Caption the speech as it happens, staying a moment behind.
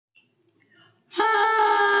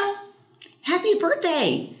happy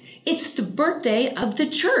birthday. It's the birthday of the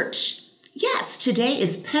church. Yes, today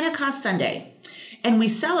is Pentecost Sunday, and we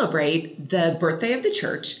celebrate the birthday of the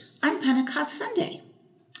church on Pentecost Sunday.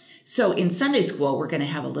 So in Sunday school, we're going to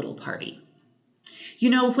have a little party. You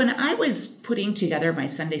know, when I was putting together my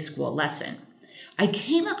Sunday school lesson, I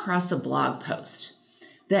came across a blog post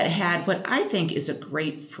that had what I think is a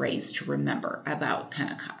great phrase to remember about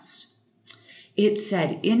Pentecost. It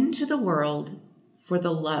said, "Into the world for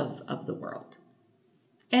the love of the world."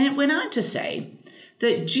 And it went on to say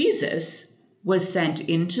that Jesus was sent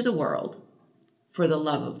into the world for the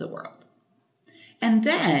love of the world. And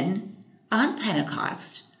then on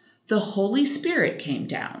Pentecost, the Holy Spirit came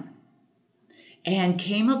down and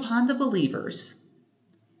came upon the believers,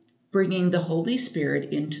 bringing the Holy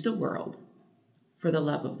Spirit into the world for the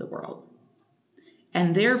love of the world.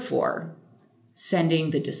 And therefore,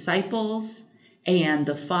 sending the disciples and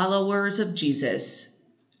the followers of Jesus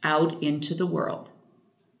out into the world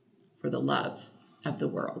for the love of the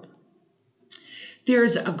world.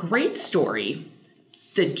 There's a great story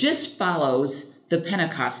that just follows the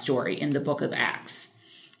Pentecost story in the book of Acts.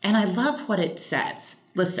 And I love what it says.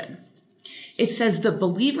 Listen, it says the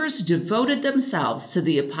believers devoted themselves to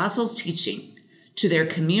the apostles' teaching, to their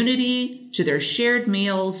community, to their shared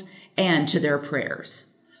meals, and to their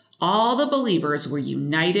prayers. All the believers were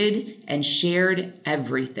united and shared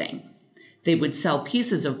everything. They would sell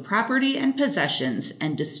pieces of property and possessions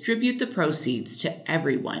and distribute the proceeds to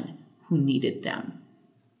everyone who needed them.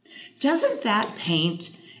 Doesn't that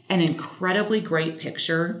paint an incredibly great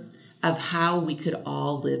picture of how we could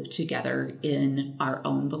all live together in our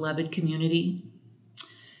own beloved community?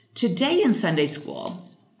 Today in Sunday school,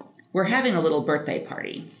 we're having a little birthday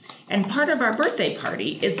party. And part of our birthday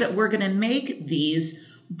party is that we're going to make these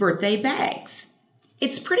birthday bags.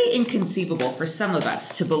 It's pretty inconceivable for some of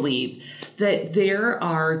us to believe that there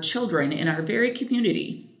are children in our very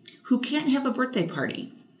community who can't have a birthday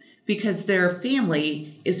party because their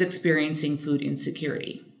family is experiencing food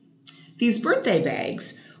insecurity. These birthday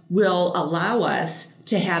bags will allow us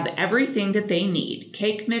to have everything that they need: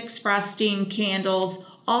 cake mix, frosting, candles,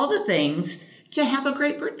 all the things to have a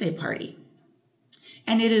great birthday party.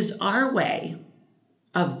 And it is our way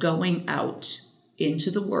of going out into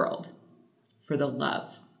the world for the love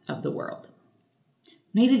of the world.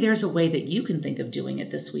 Maybe there's a way that you can think of doing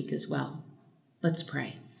it this week as well. Let's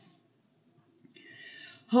pray.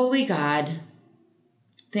 Holy God,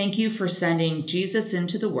 thank you for sending Jesus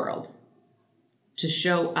into the world to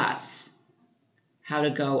show us how to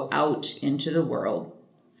go out into the world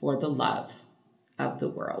for the love of the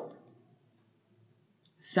world.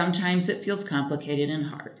 Sometimes it feels complicated and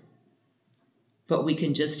hard, but we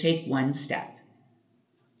can just take one step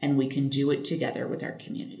and we can do it together with our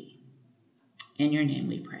community. In your name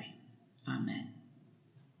we pray. Amen.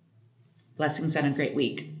 Blessings on a great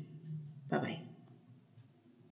week. Bye-bye.